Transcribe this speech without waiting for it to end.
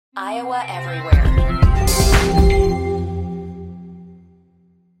Iowa Everywhere.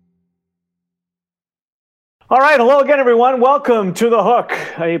 All right. Hello again, everyone. Welcome to The Hook,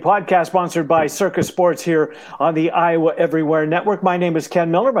 a podcast sponsored by Circa Sports here on the Iowa Everywhere Network. My name is Ken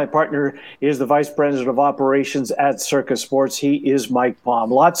Miller. My partner is the Vice President of Operations at Circa Sports. He is Mike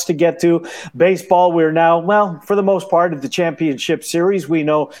Palm. Lots to get to. Baseball, we're now, well, for the most part, of the championship series. We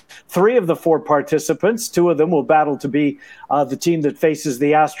know 3 of the 4 participants. 2 of them will battle to be the team that faces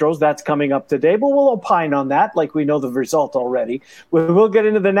the Astros. That's coming up today, but we'll opine on that like we know the result already. We will get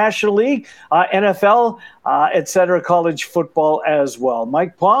into the National League, NFL, etc., college football as well.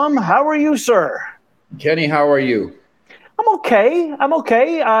 Mike Palm, how are you, sir? Kenny, how are you? I'm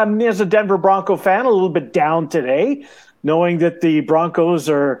okay. As a Denver Bronco fan, a little bit down today, knowing that the Broncos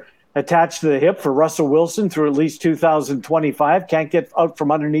are attached to the hip for Russell Wilson through at least 2025. Can't get out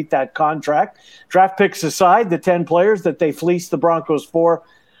from underneath that contract. Draft picks aside, the 10 players that they fleeced the Broncos for.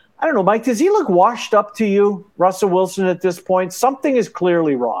 I don't know, Mike, does he look washed up to you, Russell Wilson, at this point? Something is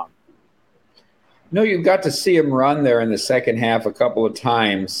clearly wrong. No, you got to see him run there in the second half a couple of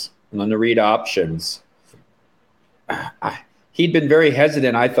times on the read options. He'd been very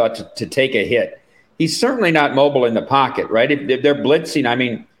hesitant, I thought, to take a hit. He's certainly not mobile in the pocket, right? If they're blitzing, I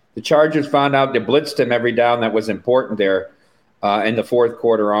mean, the Chargers found out they blitzed him every down that was important there in the fourth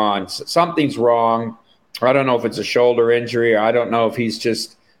quarter on. Something's wrong. I don't know if it's a shoulder injury, or I don't know if he's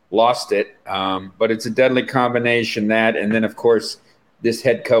just lost it. But it's a deadly combination, that, and then, of course, this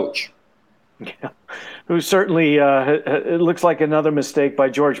head coach. Yeah, who certainly it looks like another mistake by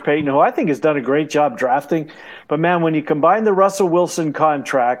George Paton, who I think has done a great job drafting. But, man, when you combine the Russell Wilson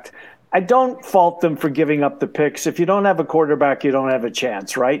contract, I don't fault them for giving up the picks. If you don't have a quarterback, you don't have a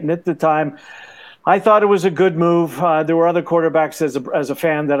chance, right? And at the time, I thought it was a good move. There were other quarterbacks as a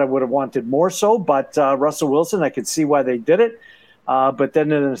fan that I would have wanted more so, but Russell Wilson, I could see why they did it. But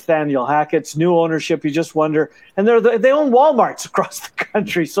then in Nathaniel Hackett's new ownership, you just wonder. And they own Walmarts across the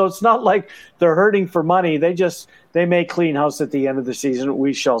country, so it's not like they're hurting for money. They may clean house at the end of the season.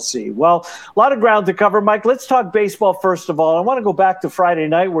 We shall see. Well, a lot of ground to cover, Mike. Let's talk baseball first of all. I want to go back to Friday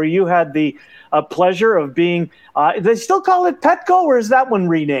night where you had the pleasure of being they still call it Petco, or is that one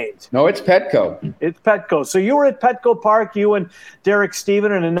renamed? No, it's Petco. It's Petco. So you were at Petco Park, you and Derek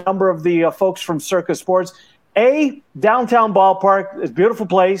Steven and a number of the folks from Circa Sports. Downtown ballpark, it's a beautiful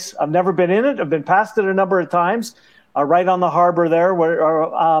place. I've never been in it. I've been past it a number of times, right on the harbor there.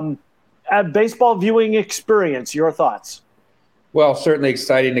 Where baseball viewing experience, your thoughts? Well, certainly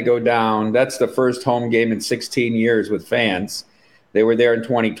exciting to go down. That's the first home game in 16 years with fans. They were there in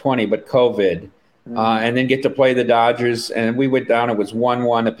 2020, but COVID. And then get to play the Dodgers. And we went down. It was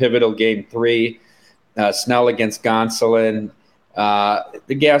 1-1, a pivotal game 3. Snell against Gonsolin.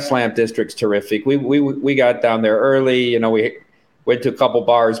 The Gaslamp District's terrific. We got down there early. You know, we went to a couple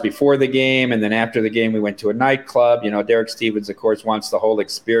bars before the game, and then after the game, we went to a nightclub. You know, Derek Stevens, of course, wants the whole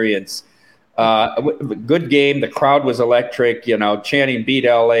experience. Good game. The crowd was electric. You know, chanting "Beat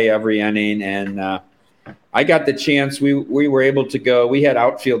LA" every inning, and I got the chance. We were able to go. We had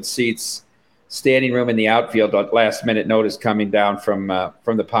outfield seats, standing room in the outfield at last minute notice coming down from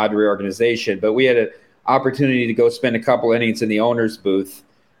the Padre organization, but we had a opportunity to go spend a couple innings in the owner's booth,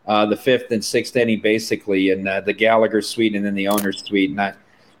 the 5th and 6th inning, basically, in the Gallagher suite and then the owner's suite. And I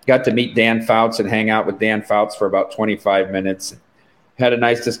got to meet Dan Fouts and hang out with Dan Fouts for about 25 minutes. Had a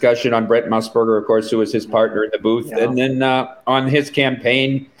nice discussion on Brent Musburger, of course, who was his partner in the booth. Yeah. And then on his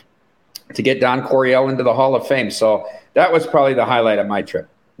campaign to get Don Coryell into the Hall of Fame. So that was probably the highlight of my trip.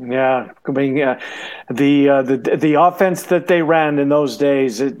 Yeah, I mean, the offense that they ran in those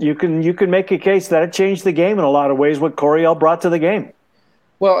days, you can make a case that it changed the game in a lot of ways. What Coryell brought to the game.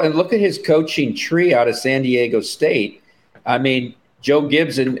 Well, and look at his coaching tree out of San Diego State. I mean, Joe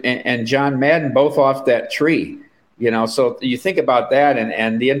Gibbs and John Madden both off that tree. You know, so you think about that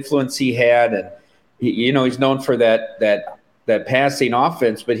and the influence he had, and you know, he's known for that passing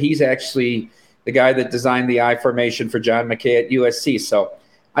offense, but he's actually the guy that designed the I formation for John McKay at USC. So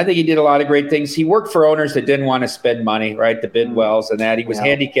I think he did a lot of great things. He worked for owners that didn't want to spend money, right? The Bidwells and that. He was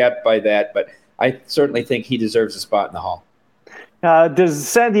handicapped by that, but I certainly think he deserves a spot in the Hall. Does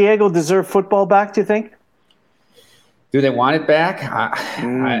San Diego deserve football back, do you think? Do they want it back?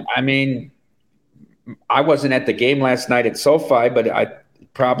 I mean, I wasn't at the game last night at SoFi, but I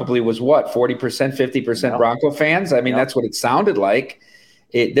probably was 40%, 50% Bronco fans? I mean, that's what it sounded like.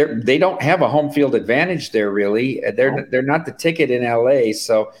 They don't have a home field advantage there, really. They're not the ticket in LA.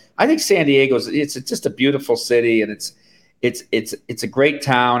 So I think San Diego's it's just a beautiful city, and it's a great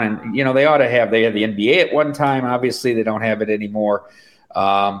town. And you know, they had the NBA at one time. Obviously, they don't have it anymore.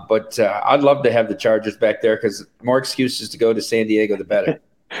 But I'd love to have the Chargers back there because more excuses to go to San Diego, the better.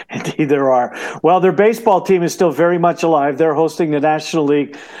 Indeed, there are. Well, their baseball team is still very much alive. They're hosting the National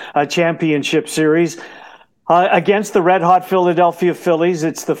League Championship Series against the red-hot Philadelphia Phillies.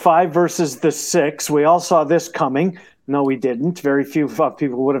 It's the 5 versus the 6. We all saw this coming. No, we didn't. Very few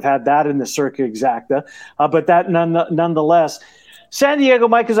people would have had that in the Circa Exacta. But that nonetheless. San Diego,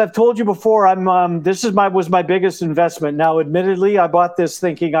 Mike, as I've told you before, was my biggest investment. Now, admittedly, I bought this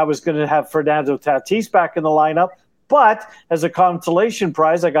thinking I was going to have Fernando Tatis back in the lineup. But as a consolation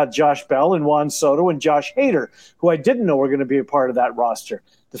prize, I got Josh Bell and Juan Soto and Josh Hader, who I didn't know were going to be a part of that roster.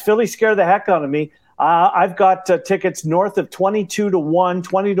 The Phillies scare the heck out of me. I've got tickets north of 22-1,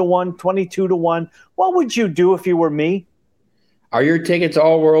 20-1, 22-1. What would you do if you were me? Are your tickets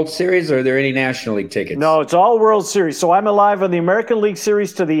all World Series, or are there any National League tickets? No, it's all World Series. So I'm alive on the American League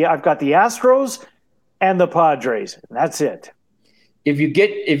Series I've got the Astros and the Padres. That's it. If you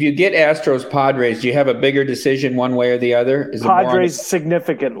get Astros Padres, do you have a bigger decision one way or the other? Is Padres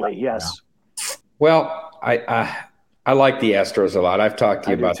significantly, yes. Well, I like the Astros a lot. I've talked to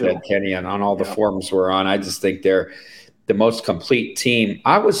you about that, Kenny, and on all the forums we're on. I just think they're the most complete team.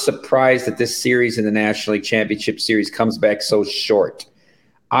 I was surprised that this series in the National League Championship Series comes back so short.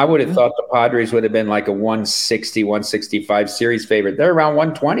 I would have thought the Padres would have been like a 160, 165 series favorite. They're around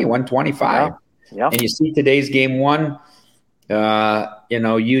 120, 125. Yeah. And you see today's game one, Yu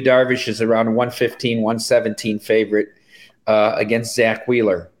Darvish is around 115, 117 favorite against Zach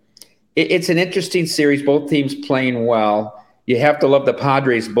Wheeler. It's an interesting series. Both teams playing well. You have to love the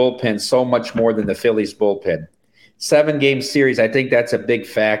Padres bullpen so much more than the Phillies bullpen. 7-game series, I think that's a big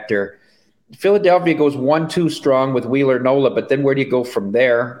factor. Philadelphia goes 1-2 strong with Wheeler Nola, but then where do you go from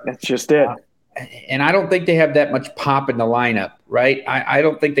there? That's just it. And I don't think they have that much pop in the lineup, right? I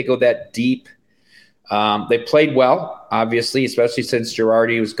don't think they go that deep. They played well, obviously, especially since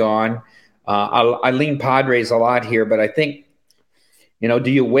Girardi was gone. I lean Padres a lot here, but I think,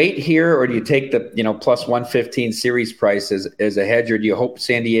 do you wait here or do you take the, plus 115 series price as a hedge, or do you hope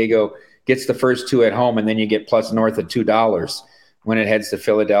San Diego gets the first 2 at home and then you get plus north of $2 when it heads to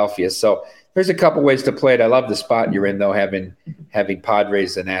Philadelphia? So there's a couple ways to play it. I love the spot you're in, though, having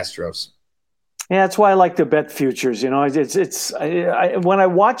Padres and Astros. Yeah, that's why I like to bet futures. When I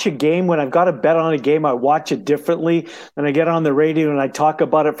watch a game, when I've got to bet on a game, I watch it differently. Then I get on the radio and I talk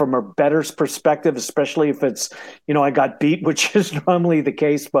about it from a bettor's perspective, especially if it's, I got beat, which is normally the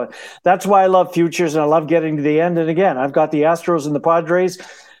case. But that's why I love futures and I love getting to the end. And again, I've got the Astros and the Padres.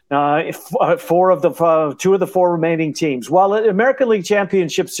 2 of the 4 remaining teams. Well, American League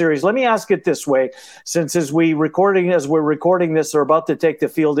Championship Series, let me ask it this way, since as we're recording this, they're about to take the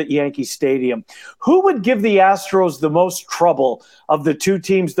field at Yankee Stadium. Who would give the Astros the most trouble of the 2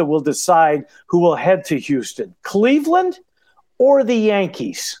 teams that will decide who will head to Houston? Cleveland or the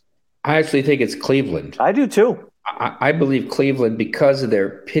Yankees? I actually think it's Cleveland. I do too. I believe Cleveland because of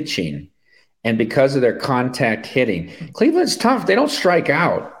their pitching and because of their contact hitting. Cleveland's tough. They don't strike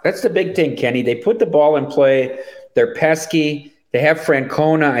out. That's the big thing, Kenny. They put the ball in play. They're pesky. They have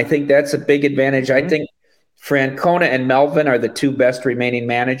Francona. I think that's a big advantage. Mm-hmm. I think Francona and Melvin are the 2 best remaining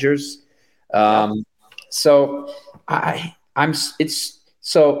managers. So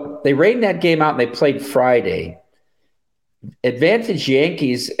they rained that game out and they played Friday. Advantage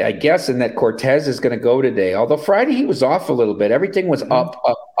Yankees, I guess, in that Cortez is going to go today. Although Friday he was off a little bit. Everything was up.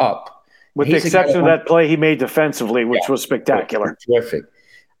 With the exception of that play he made defensively, which was spectacular. Terrific.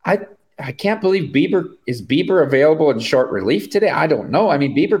 I can't believe is Bieber available in short relief today? I don't know. I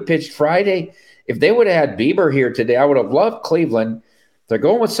mean, Bieber pitched Friday. If they would have had Bieber here today, I would have loved Cleveland. They're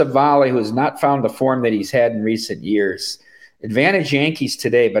going with Savali, who has not found the form that he's had in recent years. Advantage Yankees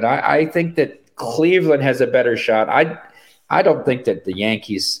today, but I think that Cleveland has a better shot. I don't think that the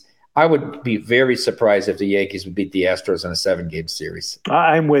Yankees – I would be very surprised if the Yankees would beat the Astros in a 7-game series.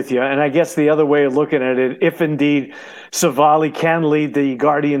 I'm with you. And I guess the other way of looking at it, if indeed Savali can lead the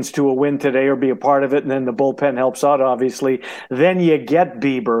Guardians to a win today or be a part of it, and then the bullpen helps out, obviously, then you get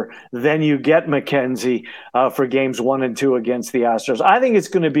Bieber, then you get McKenzie for games 1 and 2 against the Astros. I think it's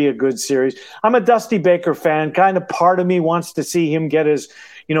going to be a good series. I'm a Dusty Baker fan. Kind of part of me wants to see him get his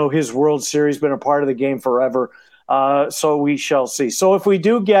World Series, been a part of the game forever. So we shall see. So if we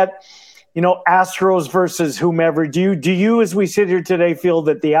do get, Astros versus whomever, do you, as we sit here today, feel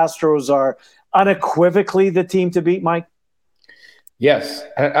that the Astros are unequivocally the team to beat, Mike? Yes.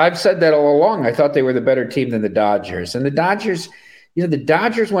 I've said that all along. I thought they were the better team than the Dodgers. And the Dodgers, the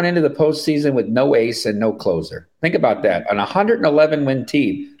Dodgers went into the postseason with no ace and no closer. Think about that. An 111-win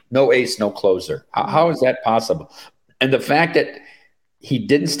team, no ace, no closer. How is that possible? And the fact that he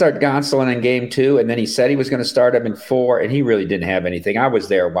didn't start Gonsolin in game 2, and then he said he was going to start him in 4, and he really didn't have anything. I was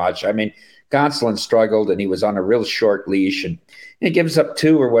there watching. I mean, Gonsolin struggled, and he was on a real short leash, and It gives up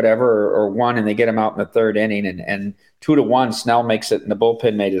 2 or whatever, or 1, and they get him out in the 3rd inning, and 2-1, Snell makes it, and the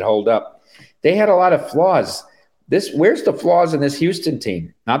bullpen made it hold up. They had a lot of flaws. Where's the flaws in this Houston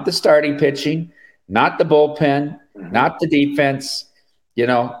team? Not the starting pitching, not the bullpen, not the defense.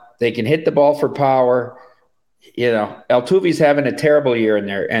 They can hit the ball for power. Altuve's having a terrible year in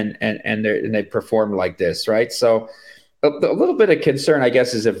there, and they perform like this, right? So a little bit of concern, I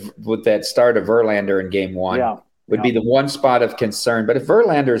guess, is with that start of Verlander in Game 1 would be the one spot of concern. But if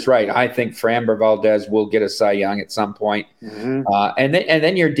Verlander's right, I think Framber Valdez will get a Cy Young at some point. And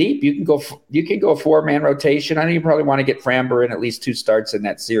then you're deep. You can go 4-man rotation. I know you probably want to get Framber in at least 2 starts in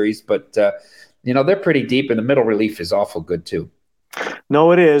that series, but they're pretty deep, and the middle relief is awful good too.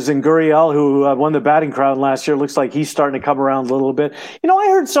 No, it is. And Gurriel, who won the batting crown last year, looks like he's starting to come around a little bit. I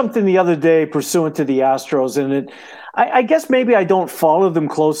heard something the other day pursuant to the Astros, and I guess maybe I don't follow them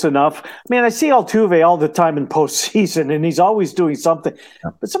close enough. Man, I see Altuve all the time in postseason, and he's always doing something.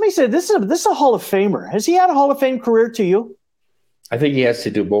 But somebody said, this is a Hall of Famer. Has he had a Hall of Fame career to you? I think he has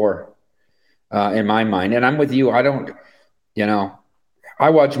to do more, in my mind. And I'm with you. I don't, I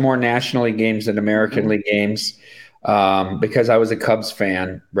watch more National League games than American League games. Because I was a Cubs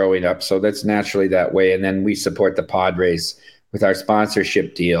fan growing up, so that's naturally that way. And then we support the Padres with our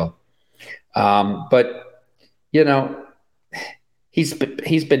sponsorship deal. But he's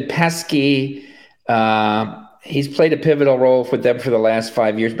been pesky. He's played a pivotal role with them for the last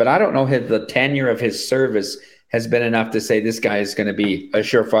 5 years, but I don't know if the tenure of his service has been enough to say this guy is going to be a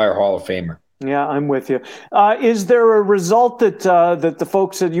surefire Hall of Famer. Yeah, I'm with you. Is there a result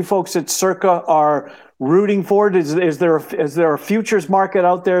that you folks at Circa are rooting for it? Is there a futures market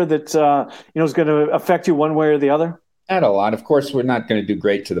out there that is going to affect you one way or the other? Not a lot. Of course, we're not going to do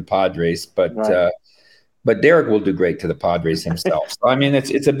great to the Padres, but right. But Derek will do great to the Padres himself. So I mean,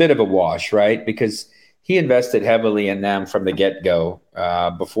 it's a bit of a wash, right? Because he invested heavily in them from the get-go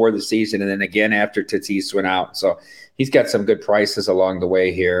before the season, and then again after Tatis went out. So he's got some good prices along the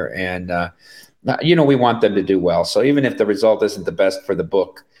way here, and we want them to do well. So even if the result isn't the best for the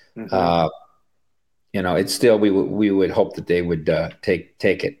book. It's still we would hope that they would take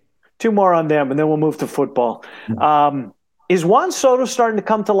it. 2 more on them, and then we'll move to football. Is Juan Soto starting to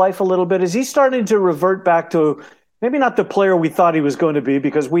come to life a little bit? Is he starting to revert back to maybe not the player we thought he was going to be?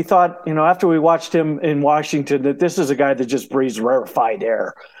 Because we thought, after we watched him in Washington, that this is a guy that just breathes rarefied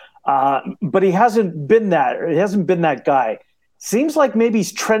air. But he hasn't been that. He hasn't been that guy. Seems like maybe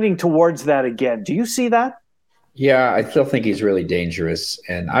he's trending towards that again. Do you see that? Yeah, I still think he's really dangerous,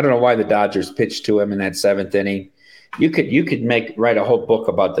 and I don't know why the Dodgers pitched to him in that 7th inning. You could write a whole book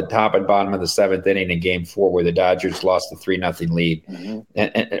about the top and bottom of the 7th inning in Game 4, where the Dodgers lost the 3-0 lead,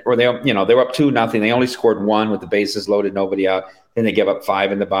 or they were up 2-0. They only scored 1 with the bases loaded, nobody out. Then they gave up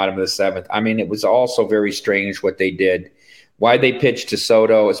 5 in the bottom of the 7th. I mean, it was also very strange what they did. Why they pitched to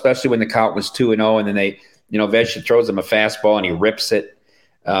Soto, especially when the count was 2-0, and then they, Vesha throws him a fastball and he rips it.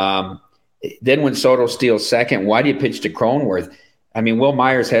 Then when Soto steals second, why do you pitch to Cronenworth? I mean, Will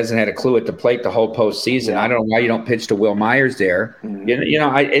Myers hasn't had a clue at the plate the whole postseason. I don't know why you don't pitch to Will Myers there.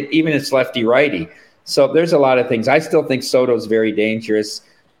 Even it's lefty-righty. So there's a lot of things. I still think Soto's very dangerous.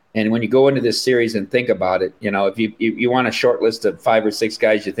 And when you go into this series and think about it, if you want a short list of 5 or 6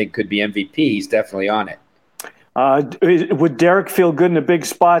 guys you think could be MVP, he's definitely on it. Would Derek feel good in a big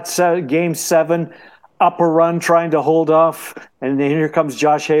spot, Game 7? Upper run, trying to hold off, and then here comes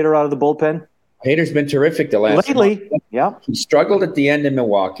Josh Hader out of the bullpen. Hader's been terrific the last lately. month. Yeah, he struggled at the end in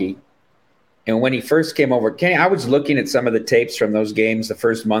Milwaukee, and when he first came over, Kenny, I was looking at some of the tapes from those games the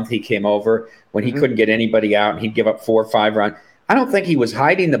first month he came over when he couldn't get anybody out, and he'd give up 4 or 5 runs. I don't think he was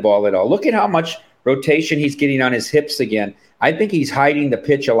hiding the ball at all. Look at how much rotation he's getting on his hips again. I think he's hiding the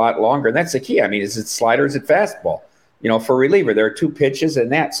pitch a lot longer, and that's the key. I mean, is it slider, is it fastball? For a reliever, there are 2 pitches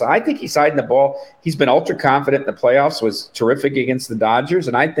and that. So I think he's hiding the ball. He's been ultra confident in the playoffs, was terrific against the Dodgers.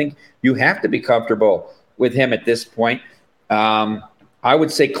 And I think you have to be comfortable with him at this point. I would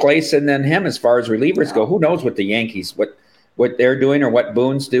say Clayson then him as far as relievers go. Who knows what the Yankees, what they're doing or what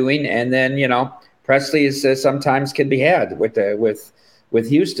Boone's doing. And then, Presley is sometimes can be had with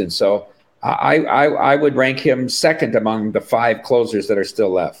Houston. So I would rank him second among the 5 closers that are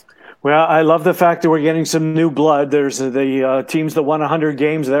still left. Well, I love the fact that we're getting some new blood. There's the teams that won 100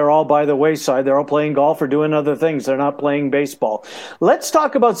 games. They're all by the wayside. They're all playing golf or doing other things. They're not playing baseball. Let's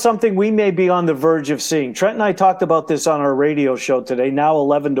talk about something we may be on the verge of seeing. Trent and I talked about this on our radio show today, now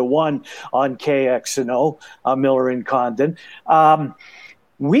 11-1 on KXNO, Miller and Condon.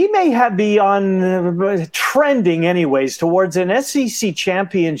 We may be on trending anyways towards an SEC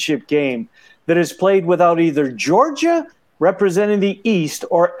championship game that is played without either Georgia, representing the East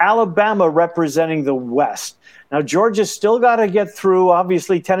or Alabama representing the West. Now, Georgia's still got to get through.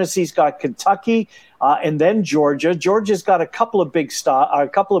 Obviously, Tennessee's got Kentucky and then Georgia. Georgia's got a couple of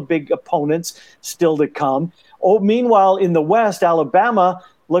big opponents still to come. Oh, meanwhile, in the West, Alabama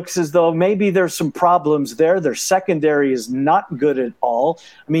looks as though maybe there's some problems there. Their secondary is not good at all.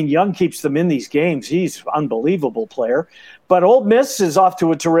 I mean, Young keeps them in these games. He's an unbelievable player. But Ole Miss is off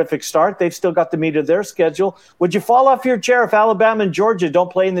to a terrific start. They've still got the meat of their schedule. Would you fall off your chair if Alabama and Georgia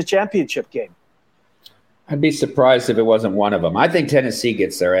don't play in the championship game? I'd be surprised if it wasn't one of them. I think Tennessee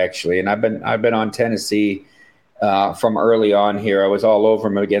gets there, actually, and I've been on Tennessee from early on here. I was all over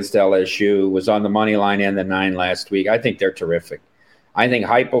them against LSU. Was on the money line and the 9 last week. I think they're terrific. I think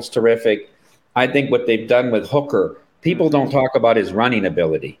Heupel's terrific. I think what they've done with Hooker, people don't talk about his running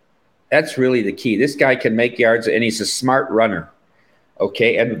ability. That's really the key. This guy can make yards, and he's a smart runner.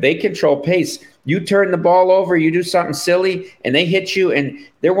 Okay, and they control pace. You turn the ball over, you do something silly, and they hit you, and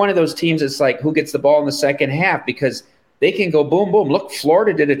they're one of those teams that's like, who gets the ball in the second half? Because they can go boom, boom. Look,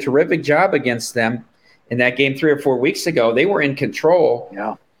 Florida did a terrific job against them in that game 3 or 4 weeks ago. They were in control.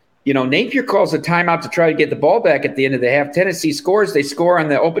 Yeah. You know, Napier calls a timeout to try to get the ball back at the end of the half. Tennessee scores. They score on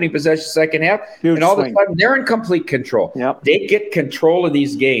the opening possession second half. Huge and all swing. of a sudden, they're in complete control. Yep. They get control of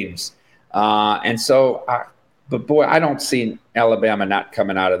these games. But boy, I don't see Alabama not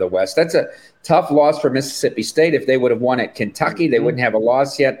coming out of the West. That's a tough loss for Mississippi State. If they would have won at Kentucky, they wouldn't have a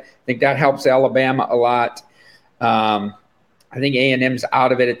loss yet. I think that helps Alabama a lot. I think A&M's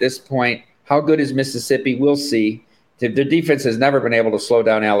out of it at this point. How good is Mississippi? We'll see. Their defense has never been able to slow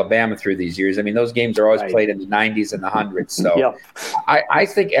down Alabama through these years. I mean, those games are always played in the 90s and the 100s. So Yep. I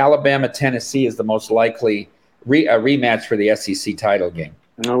think Alabama-Tennessee is the most likely rematch for the SEC title game.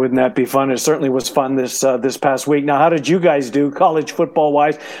 Oh, wouldn't that be fun? It certainly was fun this past week. Now, how did you guys do college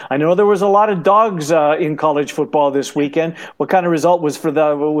football-wise? I know there was a lot of dogs in college football this weekend. What kind of result was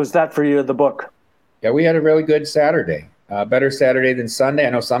that for you, the book? Yeah, we had a really good Saturday. Better Saturday than Sunday. I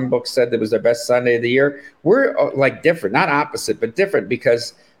know some books said that was their best Sunday of the year. We're like different, not opposite, but different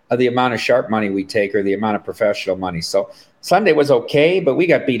because of the amount of sharp money we take or the amount of professional money. So Sunday was okay, but we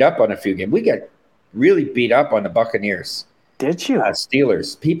got beat up on a few games. We got really beat up on the Buccaneers. Did you?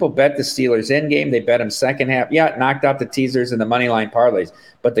 Steelers. People bet the Steelers in game. They bet them second half. Yeah, it knocked out the teasers and the money line parlays.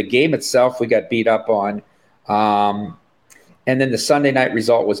 But the game itself, we got beat up on. And then the Sunday night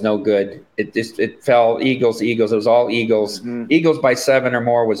result was no good. It fell Eagles. It was all Eagles. Mm-hmm. Eagles by 7 or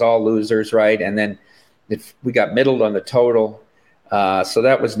more was all losers, right? And then we got middled on the total. So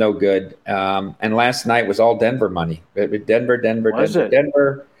that was no good. And last night was all Denver money.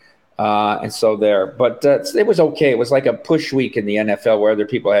 Denver. And so there. But it was okay. It was like a push week in the NFL where other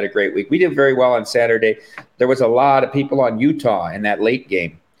people had a great week. We did very well on Saturday. There was a lot of people on Utah in that late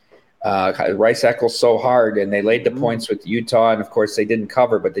game. Rice Eccles so hard, and they laid the points with Utah, and of course they didn't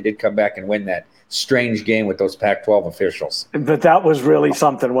cover, but they did come back and win that strange game with those Pac-12 officials. But that was really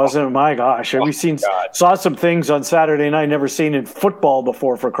something, wasn't it? My gosh, we saw some things on Saturday night never seen in football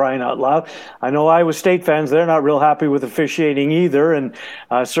before, for crying out loud. I know Iowa State fans, they're not real happy with officiating either, and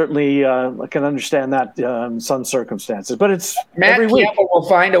certainly I can understand that in some circumstances. But it's Matt every week. Campbell will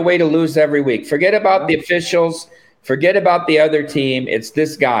find a way to lose every week. Forget about the officials. Forget about the other team. It's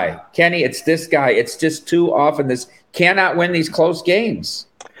this guy. Kenny, it's this guy. It's just too often this cannot win these close games.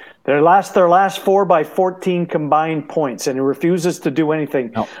 Their last 4 by 14 combined points, and he refuses to do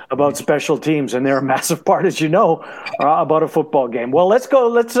anything about special teams, and they're a massive part, as you know, about a football game. Well, let's go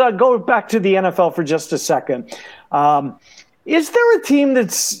back to the NFL for just a second. Is there a team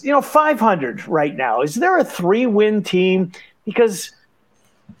that's 500 right now? Is there a 3-win team? Because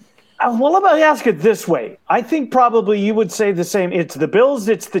well, let me ask it this way. I think probably you would say the same. It's the Bills,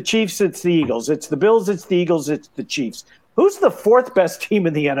 it's the Chiefs, it's the Eagles. It's the Bills, it's the Eagles, it's the Chiefs. Who's the 4th best team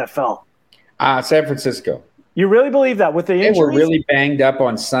in the NFL? San Francisco. You really believe that with the injuries? They were really banged up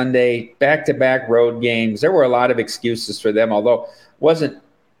on Sunday, back-to-back road games. There were a lot of excuses for them, although wasn't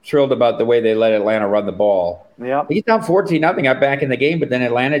thrilled about the way they let Atlanta run the ball. Yeah, he's down 14-0, got back in the game, but then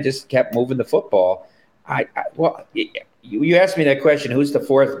Atlanta just kept moving the football. You asked me that question, who's the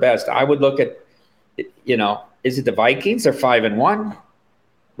 4th best? I would look at, is it the Vikings? They're 5-1.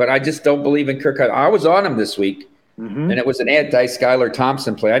 But I just don't believe in Kirk Cousins. I was on him this week, and it was an anti-Skylar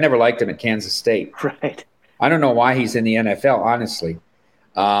Thompson play. I never liked him at Kansas State. Right. I don't know why he's in the NFL, honestly.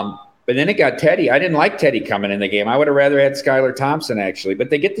 But then it got Teddy. I didn't like Teddy coming in the game. I would have rather had Skylar Thompson, actually.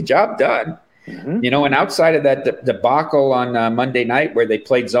 But they get the job done. And outside of that debacle on Monday night where they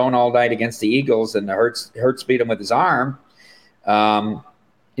played zone all night against the Eagles and Hurts beat him with his arm, they've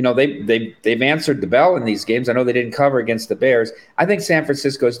answered the bell in these games. I know they didn't cover against the Bears. I think San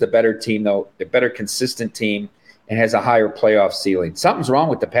Francisco is the better team, though, the better consistent team. and has a higher playoff ceiling. Something's wrong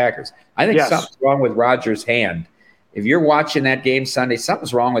with the Packers. I think something's wrong with Rodgers' hand. If you're watching that game Sunday,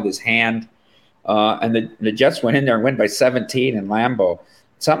 something's wrong with his hand. And the Jets went in there and went by 17 in Lambeau.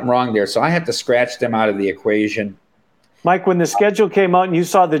 Something wrong there. So I have to scratch them out of the equation. Mike, when the schedule came out and you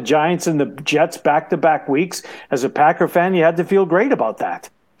saw the Giants and the Jets back-to-back weeks, as a Packer fan, you had to feel great about that.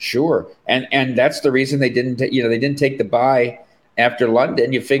 Sure, and that's the reason they didn't take the bye after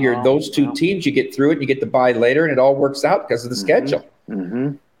London. You figure those two teams, you get through it, and you get the bye later, and it all works out because of the schedule.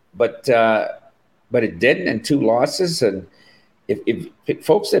 Mm-hmm. But it didn't, and 2 losses. And if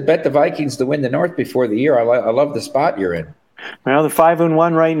folks that bet the Vikings to win the North before the year, I love the spot you're in. Well, they're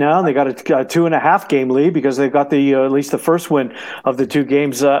 5-1 right now. They got a 2.5 game lead because they've got at least the first win of the 2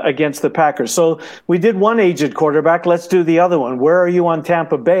 games against the Packers. So we did one aged quarterback. Let's do the other one. Where are you on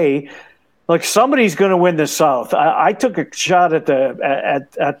Tampa Bay? Like, somebody's going to win the South. I took a shot at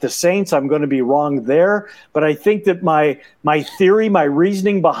the Saints. I'm going to be wrong there, but I think that my theory, my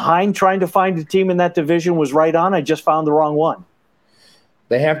reasoning behind trying to find a team in that division was right on. I just found the wrong one.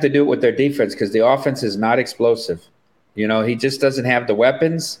 They have to do it with their defense because the offense is not explosive. He just doesn't have the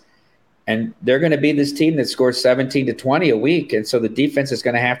weapons, and they're going to be this team that scores 17 to 20 a week. And so the defense is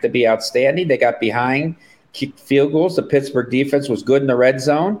going to have to be outstanding. They got behind, kicked field goals. The Pittsburgh defense was good in the red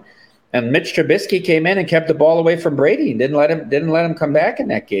zone, and Mitch Trubisky came in and kept the ball away from Brady and didn't let him come back in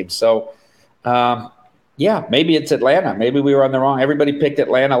that game. So, maybe it's Atlanta. Maybe we were on the wrong. Everybody picked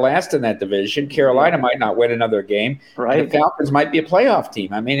Atlanta last in that division. Carolina might not win another game. Right. And the Falcons might be a playoff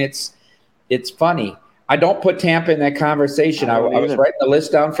team. I mean, it's funny. I don't put Tampa in that conversation. I was writing the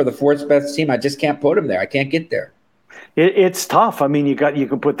list down for the 4th best team. I just can't put them there. I can't get there. It's tough. I mean, you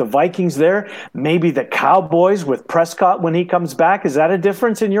can put the Vikings there, maybe the Cowboys with Prescott when he comes back. Is that a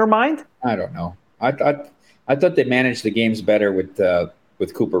difference in your mind? I don't know. I thought they managed the games better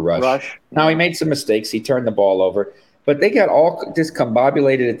with Cooper Rush. Now, he made some mistakes. He turned the ball over, but they got all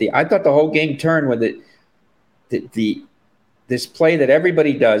discombobulated at the. I thought the whole game turned with this play that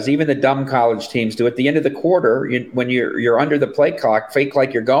everybody does, even the dumb college teams do at the end of the quarter when you're under the play clock, fake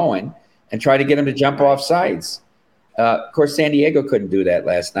like you're going, and try to get them to jump off sides. Of course, San Diego couldn't do that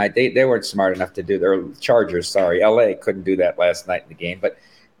last night. They weren't smart enough to do their Chargers. Sorry, LA couldn't do that last night in the game. But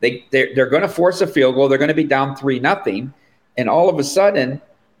they're going to force a field goal. They're going to be down 3-0, and all of a sudden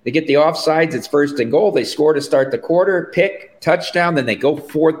they get the offsides. It's 1st and goal. They score to start the quarter, pick, touchdown. Then they go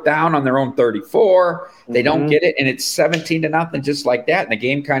 4th down on their own 34. They don't get it, and it's 17-0, just like that. And the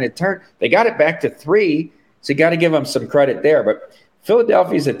game kind of turned. They got it back to 3, so you got to give them some credit there. But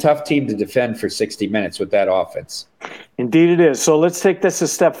Philadelphia is a tough team to defend for 60 minutes with that offense. Indeed it is. So let's take this a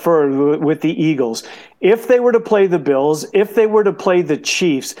step further with the Eagles. If they were to play the Bills, if they were to play the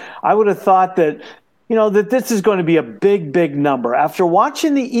Chiefs, I would have thought that that this is going to be a big, big number. After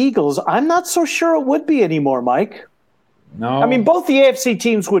watching the Eagles, I'm not so sure it would be anymore, Mike. No. I mean, both the AFC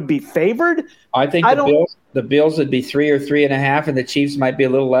teams would be favored. I think the Bills would be 3 or 3.5, and the Chiefs might be a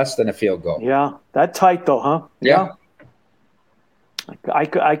little less than a field goal. Yeah, that tight though, huh? Yeah.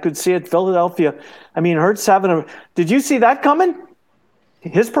 I could see it. Philadelphia. I mean, Hurts did you see that coming?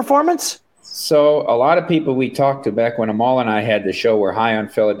 His performance? So a lot of people we talked to back when Amal and I had the show were high on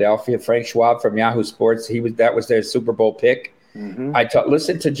Philadelphia. Frank Schwab from Yahoo Sports, that was their Super Bowl pick. Mm-hmm. I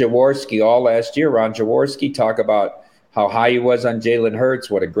listened to Jaworski all last year. Ron Jaworski talk about how high he was on Jalen Hurts,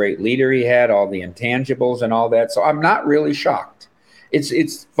 what a great leader he had, all the intangibles and all that. So I'm not really shocked.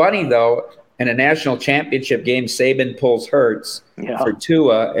 It's funny though. In a national championship game, Saban pulls Hurts for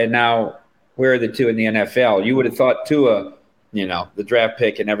Tua, and now where are the two in the NFL? You would have thought Tua, the draft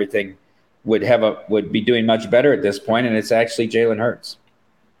pick and everything, would be doing much better at this point, and it's actually Jalen Hurts.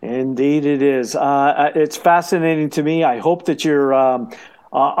 Indeed, it is. It's fascinating to me. I hope that you're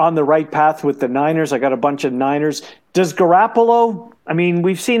on the right path with the Niners. I got a bunch of Niners. Does Garoppolo? I mean,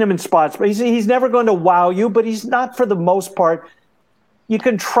 we've seen him in spots, but he's never going to wow you. But he's not, for the most part. You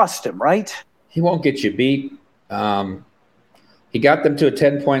can trust him, right? He won't get you beat. He got them to a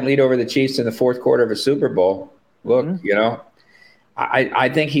 10-point lead over the Chiefs in the 4th quarter of a Super Bowl. Look, I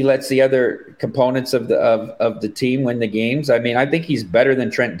think he lets the other components of the team win the games. I mean, I think he's better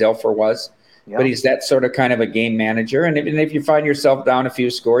than Trent Dilfer was, but he's that sort of kind of a game manager. And if you find yourself down a few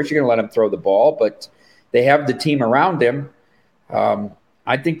scores, you're going to let him throw the ball. But they have the team around him.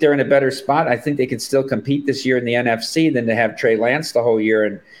 I think they're in a better spot. I think they can still compete this year in the NFC than to have Trey Lance the whole year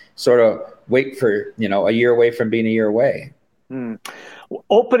and sort of wait for, a year away from being a year away.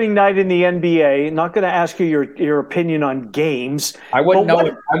 Opening night in the NBA, not going to ask you your opinion on games. I wouldn't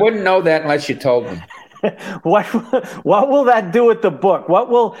know that unless you told me. what what will that do with the book?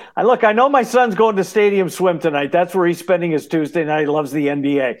 I know my son's going to Stadium Swim tonight. That's where he's spending his Tuesday night. He loves the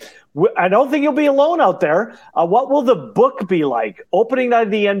NBA. I don't think you'll be alone out there. What will the book be like? Opening night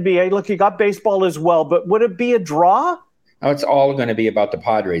of the NBA. Look, you got baseball as well, but would it be a draw? Oh, it's all going to be about the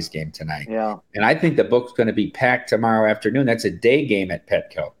Padres game tonight. Yeah. And I think the book's going to be packed tomorrow afternoon. That's a day game at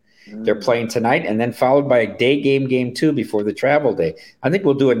Petco. They're playing tonight and then followed by a day game 2 before the travel day. I think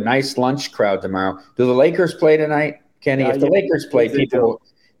we'll do a nice lunch crowd tomorrow. Do the Lakers play tonight, Kenny? If the Lakers play,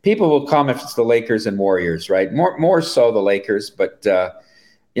 people will come if it's the Lakers and Warriors, right? More so the Lakers. But,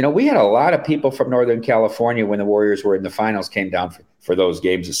 we had a lot of people from Northern California when the Warriors were in the finals came down for those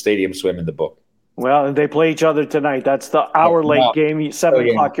games, the Stadium Swim in the book. Well, they play each other tonight. That's the late game, 7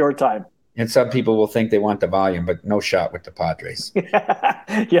 o'clock your time. And some people will think they want the volume, but no shot with the Padres.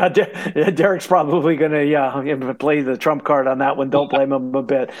 Yeah, Derek's probably going to play the trump card on that one. Don't blame him a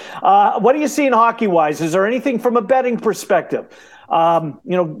bit. What are you seeing hockey-wise? Is there anything from a betting perspective?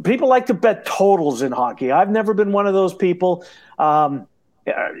 People like to bet totals in hockey. I've never been one of those people.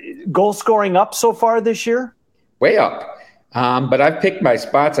 Goal scoring up so far this year? Way up. But I've picked my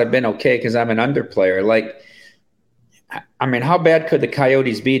spots. I've been okay because I'm an underplayer. How bad could the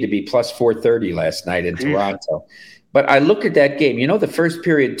Coyotes be to be plus 430 last night in Toronto? But I looked at that game. The first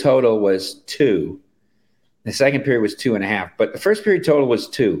period total was 2. The second period was 2.5. But the first period total was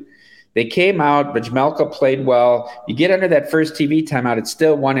 2. They came out, but Jamelka played well. You get under that first TV timeout, it's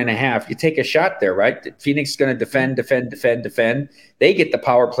still 1.5. You take a shot there, right? Phoenix is going to defend. They get the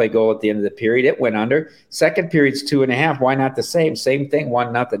power play goal at the end of the period. It went under. Second period's 2.5. Why not the same? Same thing,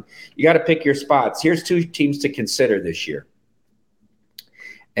 1-0. You got to pick your spots. Here's 2 teams to consider this year.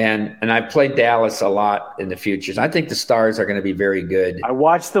 And I played Dallas a lot in the futures. I think the Stars are going to be very good. I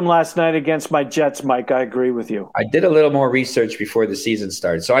watched them last night against my Jets, Mike. I agree with you. I did a little more research before the season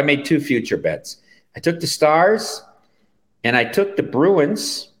started. So I made 2 future bets. I took the Stars, and I took the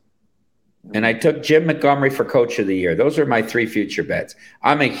Bruins, and I took Jim Montgomery for Coach of the Year. Those are my 3 future bets.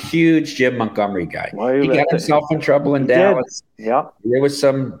 I'm a huge Jim Montgomery guy. He got himself in trouble in Dallas. Yeah. There was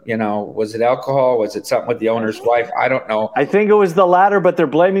some, was it alcohol? Was it something with the owner's wife? I don't know. I think it was the latter, but they're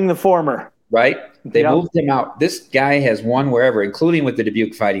blaming the former. Right? They moved him out. This guy has won wherever, including with the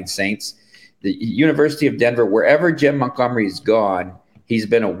Dubuque Fighting Saints, the University of Denver, wherever Jim Montgomery's gone, he's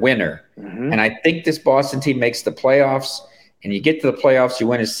been a winner. Mm-hmm. And I think this Boston team makes the playoffs. And you get to the playoffs, you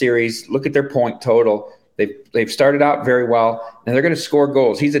win a series. Look at their point total. They've started out very well, and they're going to score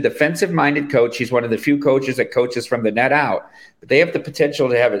goals. He's a defensive-minded coach. He's one of the few coaches that coaches from the net out. But they have the potential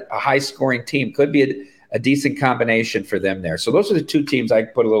to have a high-scoring team. Could be a decent combination for them there. So those are the 2 teams I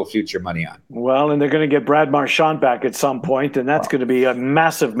put a little future money on. Well, and they're going to get Brad Marchand back at some point, and that's going to be a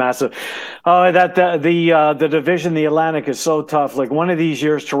massive. The division, the Atlantic, is so tough. Like one of these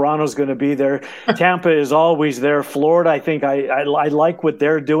years, Toronto's going to be there. Tampa is always there. Florida, I think I like what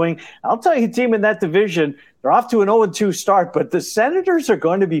they're doing. I'll tell you, a team in that division, they're off to an 0-2 start, but the Senators are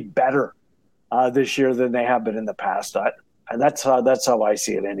going to be better this year than they have been in the past. And that's how I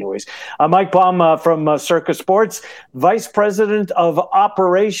see it anyways. Mike Baum from Circa Sports, Vice President of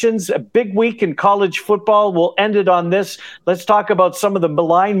Operations. A big week in college football. We'll end it on this. Let's talk about some of the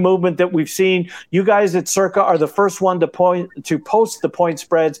malign movement that we've seen. You guys at Circa are the first one to post the point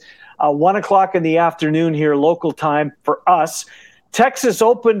spreads. 1 o'clock in the afternoon here, local time for us. Texas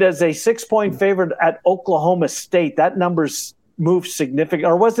opened as a 6-point favorite at Oklahoma State. That number's moved significantly.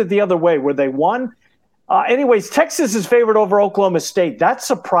 Or was it the other way where they won? Anyways, Texas is favored over Oklahoma State. That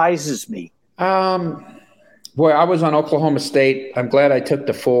surprises me. Boy, I was on Oklahoma State. I'm glad I took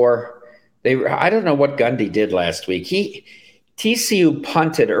the 4. I don't know what Gundy did last week. TCU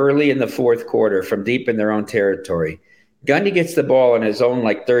punted early in the 4th quarter from deep in their own territory. Gundy gets the ball in his own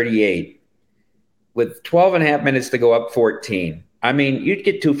 38 with 12 and a half minutes to go, up 14. You'd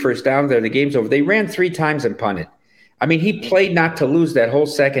get 2 first downs there. The game's over. They ran 3 times and punted. He played not to lose that whole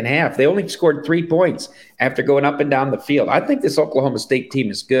second half. They only scored 3 points after going up and down the field. I think this Oklahoma State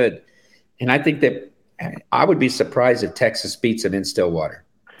team is good. And I think that I would be surprised if Texas beats them in Stillwater.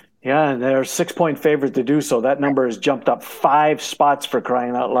 Yeah, and they're a 6-point favorite to do so. That number has jumped up 5 spots for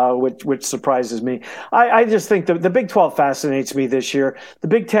crying out loud, which surprises me. I just think the Big 12 fascinates me this year. The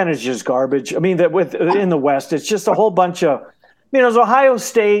Big 10 is just garbage. In the West, it's just a whole bunch of, it's Ohio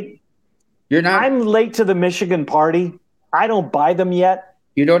State. I'm late to the Michigan party. I don't buy them yet.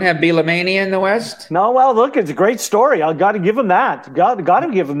 You don't have Beatlemania in the West? No, well, look, it's a great story. I got to give them that. Got to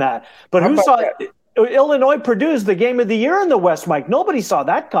give them that. But who saw Illinois Purdue's the game of the year in the West, Mike? Nobody saw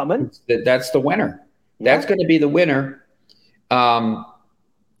that coming. That's the winner. Yeah. That's going to be the winner.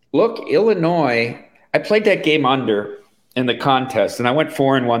 Look, Illinois, I played that game under. in the contest, and I went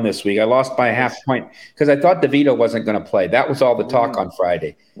 4-1 this week. I lost by a half point because I thought DeVito wasn't going to play. That was all the talk on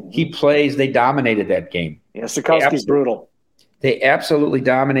Friday. He plays. They dominated that game. Yeah, Sikowski's brutal. They absolutely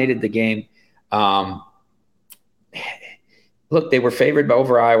dominated the game. Look, they were favored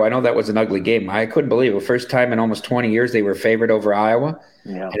over Iowa. I know that was an ugly game. I couldn't believe it. First time in almost 20 years they were favored over Iowa.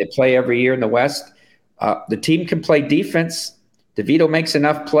 Yeah. And they play every year in the West. The team can play defense. DeVito makes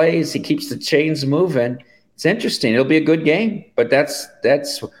enough plays. He keeps the chains moving. It's interesting. It'll be a good game. But that's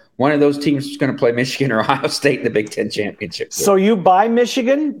one of those teams that's going to play Michigan or Ohio State in the Big Ten championship. So you buy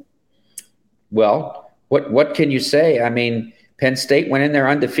Michigan? Well, what can you say? I mean, Penn State went in there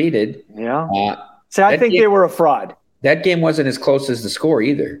undefeated. Yeah. I think they were a fraud. That game wasn't as close as the score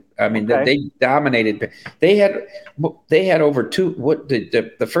either. I mean, they dominated. They had over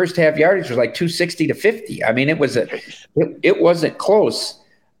the first half yardage was like 260 to 50. I mean, it wasn't close.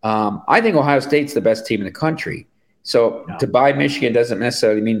 I think Ohio State's the best team in the country. So to buy Michigan doesn't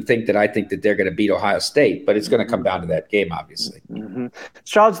necessarily mean I think that they're going to beat Ohio State, but it's going to come down to that game, obviously. Mm-hmm.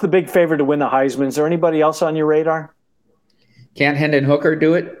 Stroud's the big favorite to win the Heisman. Is there anybody else on your radar? Can't Hendon Hooker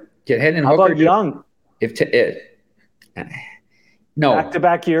do it? Can Hendon How Hooker about Young? No.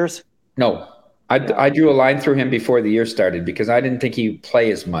 Back-to-back years? No. I drew a line through him before the year started because I didn't think he'd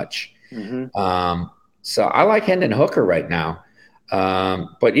play as much. Mm-hmm. So I like Hendon Hooker right now.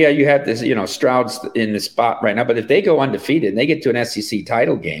 But yeah, you have this, Stroud's in the spot right now. But if they go undefeated and they get to an SEC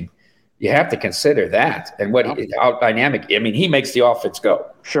title game, you have to consider that and how dynamic. I mean, he makes the offense go.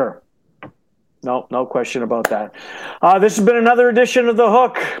 Sure. No question about that. This has been another edition of The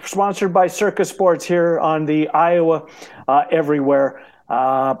Hook, sponsored by Circa Sports here on the Iowa Everywhere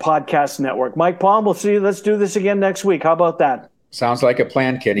podcast network. Mike Palm, we'll see you. Let's do this again next week. How about that? Sounds like a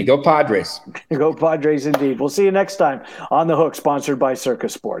plan, Kenny. Go Padres. Go Padres indeed. We'll see you next time on The Hook, sponsored by Circa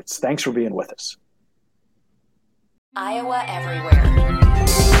Sports. Thanks for being with us. Iowa Everywhere.